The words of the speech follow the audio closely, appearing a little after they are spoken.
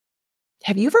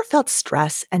Have you ever felt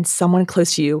stress and someone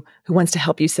close to you who wants to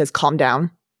help you says, calm down,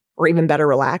 or even better,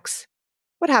 relax?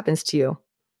 What happens to you?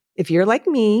 If you're like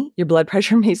me, your blood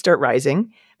pressure may start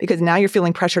rising because now you're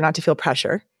feeling pressure not to feel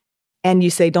pressure. And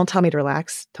you say, don't tell me to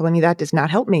relax. Telling me that does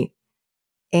not help me.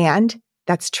 And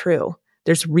that's true.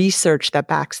 There's research that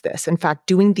backs this. In fact,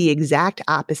 doing the exact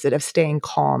opposite of staying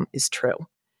calm is true.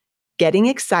 Getting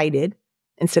excited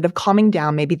instead of calming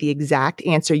down may be the exact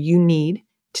answer you need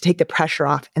to take the pressure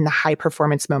off in the high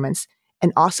performance moments.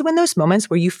 And also in those moments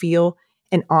where you feel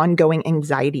an ongoing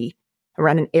anxiety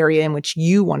around an area in which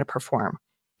you want to perform.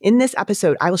 In this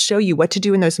episode, I will show you what to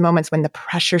do in those moments when the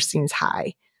pressure seems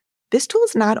high. This tool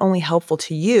is not only helpful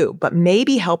to you, but may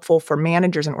be helpful for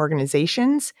managers and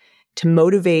organizations to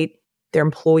motivate their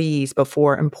employees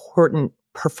before important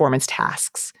performance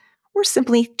tasks, or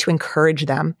simply to encourage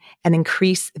them and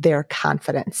increase their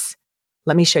confidence.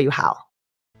 Let me show you how.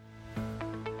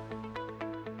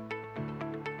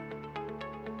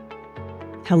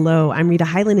 Hello, I'm Rita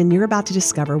Hyland, and you're about to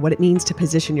discover what it means to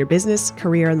position your business,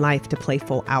 career, and life to play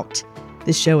full out.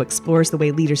 This show explores the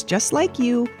way leaders just like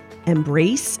you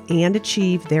embrace and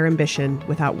achieve their ambition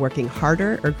without working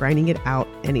harder or grinding it out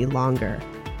any longer.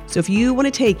 So if you want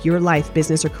to take your life,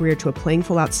 business, or career to a playing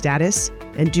full out status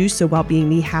and do so while being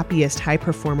the happiest high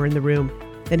performer in the room,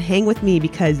 then hang with me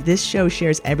because this show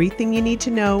shares everything you need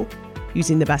to know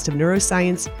using the best of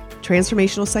neuroscience,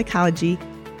 transformational psychology,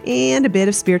 and a bit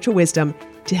of spiritual wisdom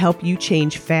to help you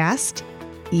change fast,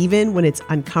 even when it's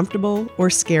uncomfortable or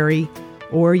scary,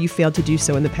 or you failed to do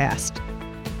so in the past.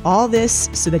 All this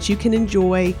so that you can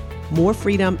enjoy more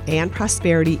freedom and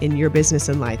prosperity in your business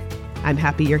and life. I'm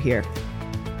happy you're here.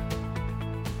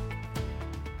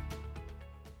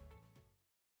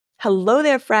 Hello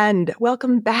there, friend.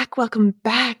 Welcome back. Welcome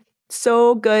back.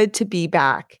 So good to be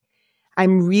back.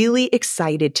 I'm really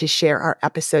excited to share our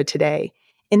episode today.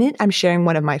 In it, I'm sharing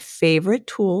one of my favorite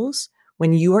tools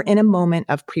when you are in a moment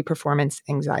of pre-performance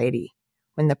anxiety,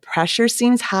 when the pressure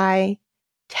seems high,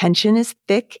 tension is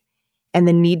thick, and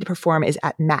the need to perform is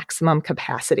at maximum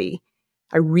capacity.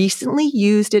 I recently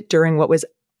used it during what was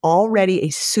already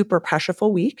a super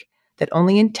pressureful week that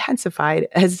only intensified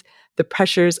as the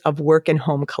pressures of work and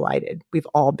home collided. We've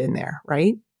all been there,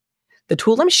 right? The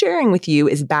tool I'm sharing with you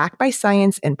is backed by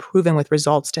science and proven with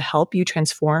results to help you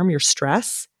transform your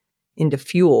stress into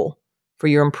fuel for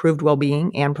your improved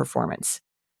well-being and performance.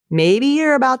 Maybe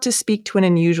you're about to speak to an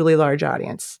unusually large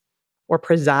audience or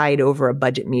preside over a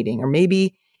budget meeting, or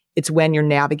maybe it's when you're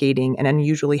navigating an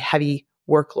unusually heavy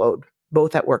workload,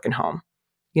 both at work and home.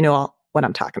 You know what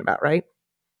I'm talking about, right?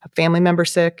 A family member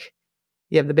sick,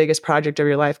 you have the biggest project of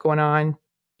your life going on,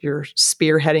 you're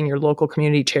spearheading your local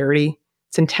community charity.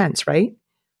 It's intense, right?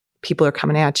 People are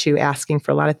coming at you asking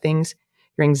for a lot of things.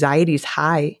 Your anxiety is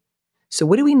high. So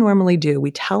what do we normally do?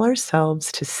 We tell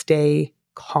ourselves to stay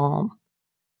calm.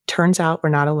 Turns out we're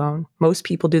not alone. Most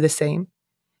people do the same.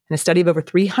 In a study of over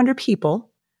 300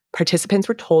 people, participants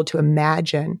were told to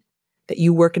imagine that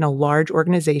you work in a large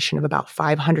organization of about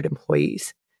 500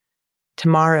 employees.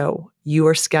 Tomorrow, you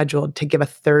are scheduled to give a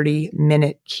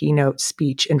 30-minute keynote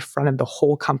speech in front of the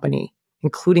whole company,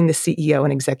 including the CEO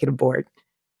and executive board.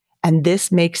 And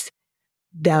this makes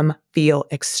them feel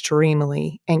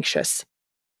extremely anxious.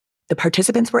 The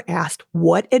participants were asked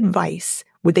what advice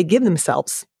would they give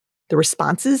themselves. The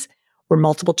responses were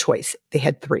multiple choice. They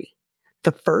had three.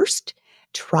 The first,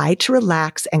 try to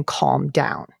relax and calm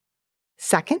down.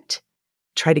 Second,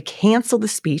 try to cancel the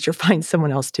speech or find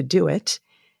someone else to do it.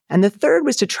 And the third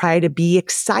was to try to be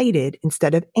excited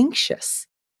instead of anxious.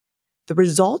 The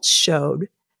results showed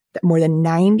that more than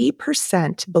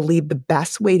 90% believe the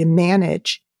best way to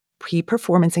manage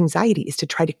pre-performance anxiety is to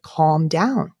try to calm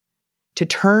down, to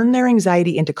turn their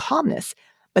anxiety into calmness.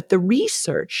 But the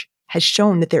research has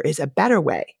shown that there is a better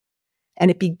way.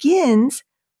 And it begins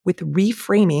with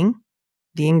reframing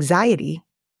the anxiety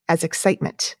as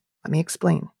excitement. Let me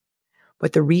explain.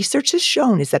 What the research has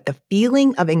shown is that the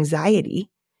feeling of anxiety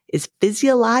is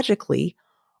physiologically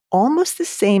almost the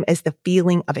same as the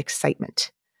feeling of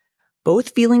excitement.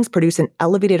 Both feelings produce an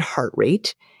elevated heart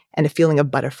rate and a feeling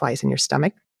of butterflies in your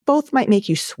stomach. Both might make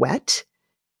you sweat.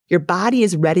 Your body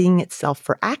is readying itself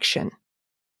for action.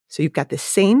 So you've got the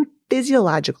same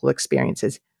physiological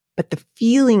experiences, but the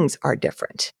feelings are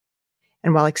different.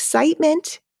 And while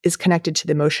excitement is connected to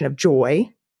the emotion of joy,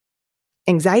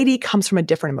 anxiety comes from a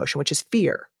different emotion, which is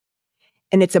fear.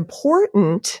 And it's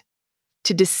important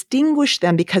to distinguish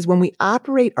them because when we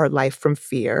operate our life from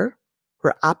fear,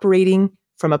 we're operating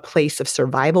from a place of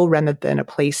survival rather than a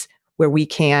place where we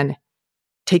can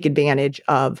take advantage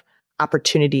of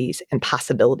opportunities and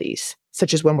possibilities,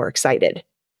 such as when we're excited.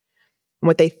 And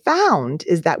what they found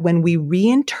is that when we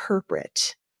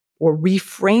reinterpret or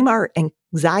reframe our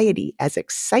anxiety as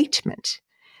excitement,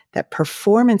 that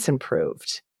performance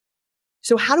improved.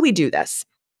 So how do we do this?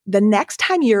 The next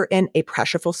time you're in a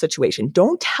pressureful situation,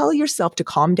 don't tell yourself to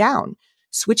calm down.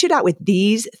 Switch it out with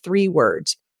these 3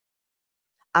 words.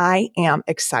 I am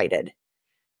excited.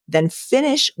 Then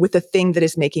finish with the thing that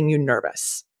is making you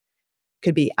nervous.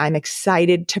 Could be, I'm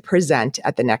excited to present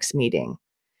at the next meeting.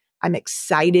 I'm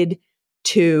excited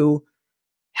to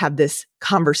have this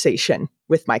conversation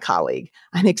with my colleague.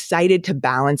 I'm excited to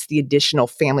balance the additional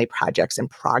family projects in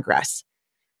progress.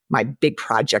 My big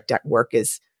project at work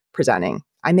is presenting.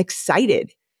 I'm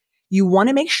excited. You want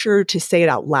to make sure to say it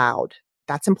out loud.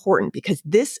 That's important because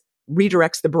this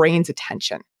redirects the brain's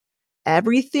attention.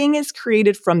 Everything is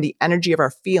created from the energy of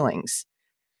our feelings.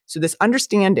 So this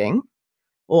understanding,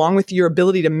 along with your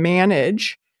ability to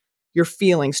manage your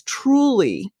feelings,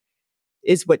 truly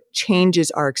is what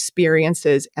changes our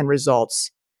experiences and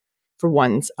results for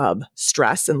ones of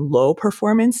stress and low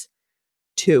performance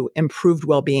to improved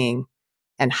well-being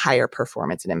and higher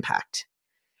performance and impact.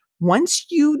 Once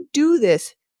you do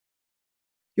this,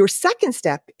 your second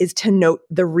step is to note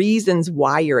the reasons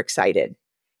why you're excited.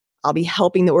 I'll be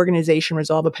helping the organization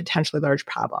resolve a potentially large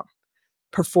problem.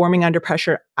 Performing under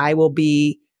pressure, I will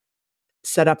be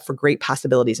set up for great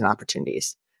possibilities and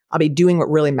opportunities. I'll be doing what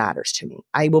really matters to me.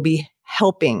 I will be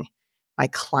helping my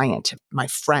client, my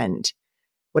friend,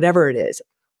 whatever it is.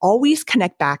 Always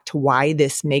connect back to why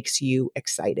this makes you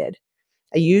excited.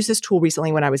 I used this tool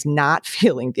recently when I was not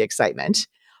feeling the excitement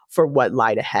for what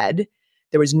lied ahead.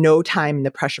 There was no time in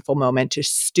the pressureful moment to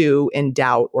stew in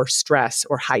doubt or stress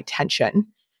or high tension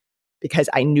because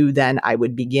I knew then I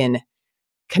would begin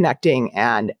connecting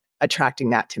and attracting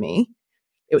that to me.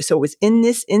 It was in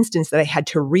this instance that I had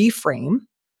to reframe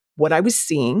what I was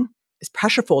seeing as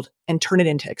pressureful and turn it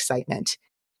into excitement.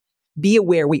 Be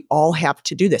aware we all have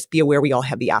to do this. Be aware we all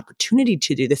have the opportunity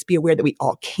to do this. Be aware that we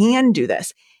all can do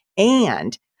this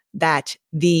and that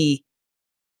the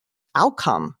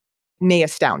outcome may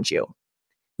astound you.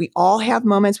 We all have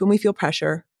moments when we feel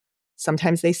pressure.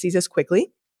 Sometimes they seize us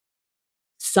quickly.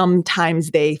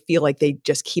 Sometimes they feel like they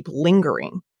just keep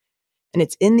lingering. And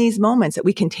it's in these moments that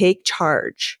we can take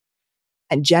charge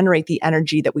and generate the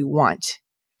energy that we want.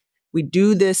 We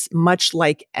do this much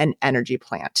like an energy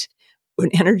plant. An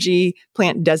energy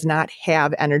plant does not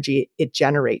have energy, it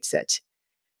generates it.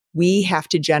 We have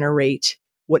to generate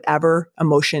whatever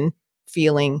emotion,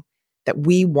 feeling that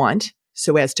we want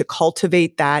so as to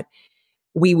cultivate that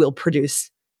we will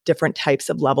produce different types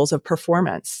of levels of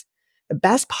performance. The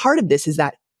best part of this is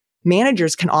that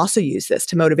managers can also use this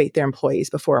to motivate their employees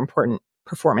before important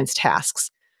performance tasks,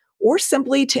 or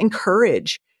simply to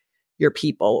encourage your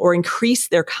people or increase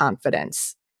their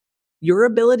confidence. Your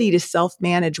ability to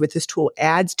self-manage with this tool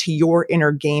adds to your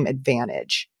inner game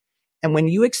advantage. And when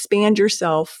you expand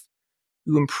yourself,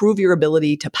 you improve your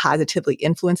ability to positively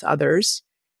influence others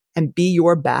and be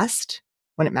your best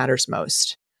when it matters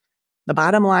most. The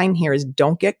bottom line here is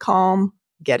don't get calm,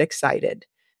 get excited.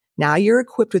 Now you're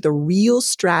equipped with a real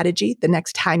strategy the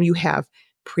next time you have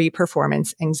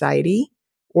pre-performance anxiety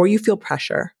or you feel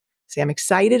pressure. Say, I'm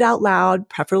excited out loud,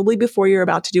 preferably before you're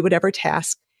about to do whatever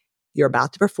task you're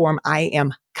about to perform. I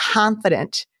am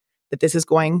confident that this is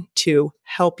going to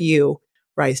help you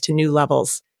rise to new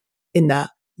levels in the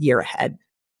year ahead.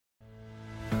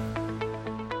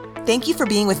 Thank you for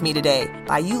being with me today.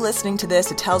 By you listening to this,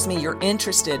 it tells me you're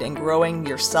interested in growing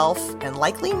yourself and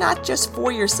likely not just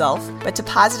for yourself, but to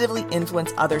positively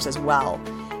influence others as well.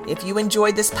 If you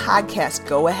enjoyed this podcast,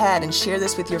 go ahead and share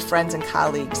this with your friends and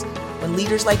colleagues. When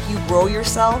leaders like you grow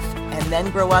yourself and then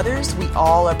grow others, we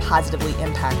all are positively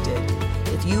impacted.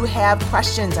 If you have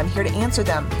questions, I'm here to answer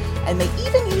them, and may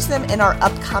even use them in our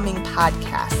upcoming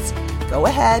podcasts. Go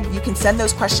ahead. You can send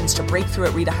those questions to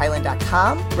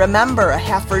breakthrough@ritahighland.com. Remember, a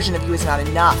half version of you is not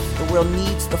enough. The world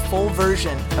needs the full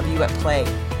version of you at play.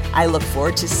 I look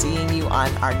forward to seeing you on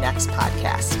our next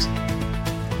podcast.